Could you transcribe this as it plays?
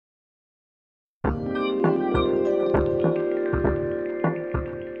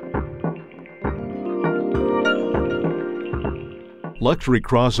Luxury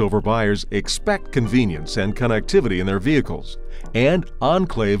crossover buyers expect convenience and connectivity in their vehicles, and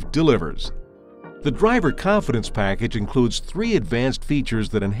Enclave delivers. The Driver Confidence Package includes 3 advanced features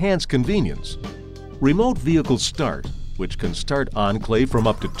that enhance convenience. Remote Vehicle Start, which can start Enclave from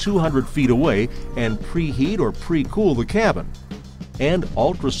up to 200 feet away and preheat or pre-cool the cabin. And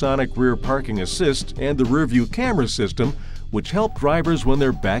Ultrasonic Rear Parking Assist and the Rear View Camera System, which help drivers when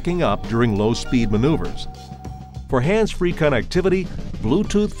they're backing up during low-speed maneuvers. For hands-free connectivity,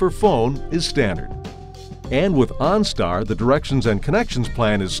 Bluetooth for phone is standard. And with OnStar, the Directions and Connections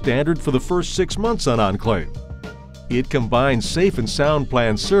plan is standard for the first 6 months on Enclave. It combines Safe and Sound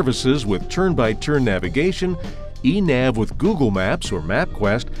Plan services with turn-by-turn navigation, eNav with Google Maps or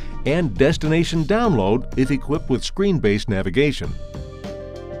MapQuest, and destination download if equipped with screen-based navigation.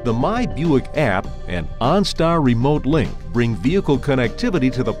 The My Buick app and OnStar Remote Link bring vehicle connectivity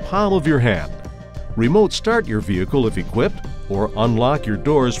to the palm of your hand. Remote start your vehicle if equipped, or unlock your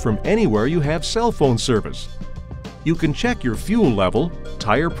doors from anywhere you have cell phone service. You can check your fuel level,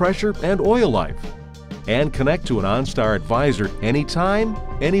 tire pressure, and oil life, and connect to an OnStar advisor anytime,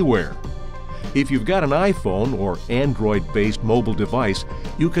 anywhere. If you've got an iPhone or Android-based mobile device,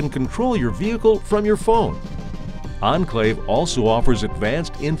 you can control your vehicle from your phone. Enclave also offers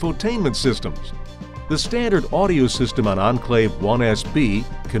advanced infotainment systems. The standard audio system on Enclave 1SB,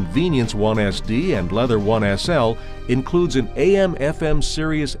 Convenience 1SD, and Leather 1SL includes an AM/FM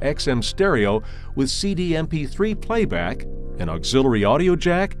Sirius XM stereo with CD MP3 playback, an auxiliary audio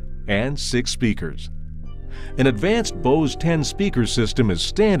jack, and 6 speakers. An advanced Bose 10 speaker system is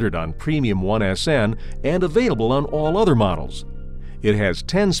standard on Premium 1SN and available on all other models. It has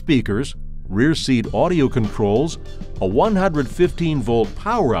 10 speakers, rear seat audio controls, a 115-volt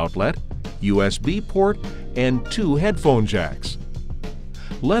power outlet, USB port, and 2 headphone jacks.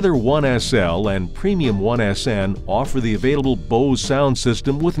 Leather 1SL and Premium 1SN offer the available Bose sound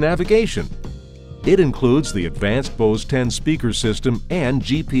system with navigation. It includes the advanced Bose 10 speaker system and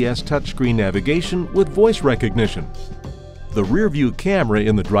GPS touchscreen navigation with voice recognition. The rear view camera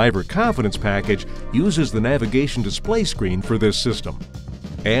in the Driver Confidence Package uses the navigation display screen for this system.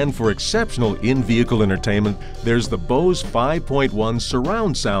 And for exceptional in-vehicle entertainment, there's the Bose 5.1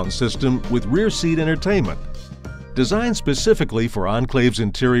 surround sound system with rear seat entertainment. Designed specifically for Enclave's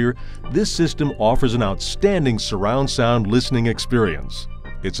interior, this system offers an outstanding surround sound listening experience.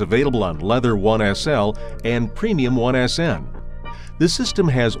 It's available on Leather 1SL and Premium 1SN. The system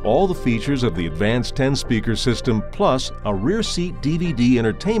has all the features of the advanced 10-speaker system plus a rear seat DVD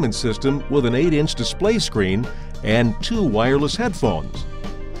entertainment system with an 8-inch display screen and 2 wireless headphones.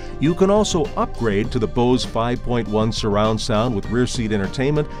 You can also upgrade to the Bose 5.1 surround sound with rear seat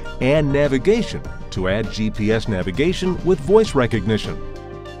entertainment and navigation to add GPS navigation with voice recognition.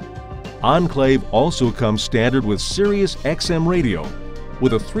 Enclave also comes standard with Sirius XM radio.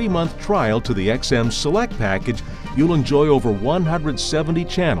 With a 3-month trial to the XM Select package, you'll enjoy over 170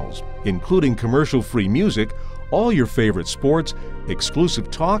 channels, including commercial-free music, all your favorite sports, exclusive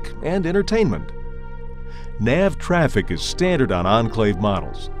talk, and entertainment. Nav Traffic is standard on Enclave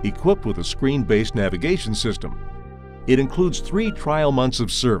models, equipped with a screen-based navigation system. It includes 3 trial months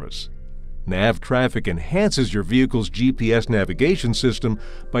of service. Nav Traffic enhances your vehicle's GPS navigation system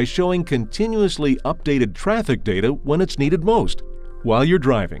by showing continuously updated traffic data when it's needed most, while you're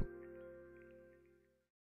driving.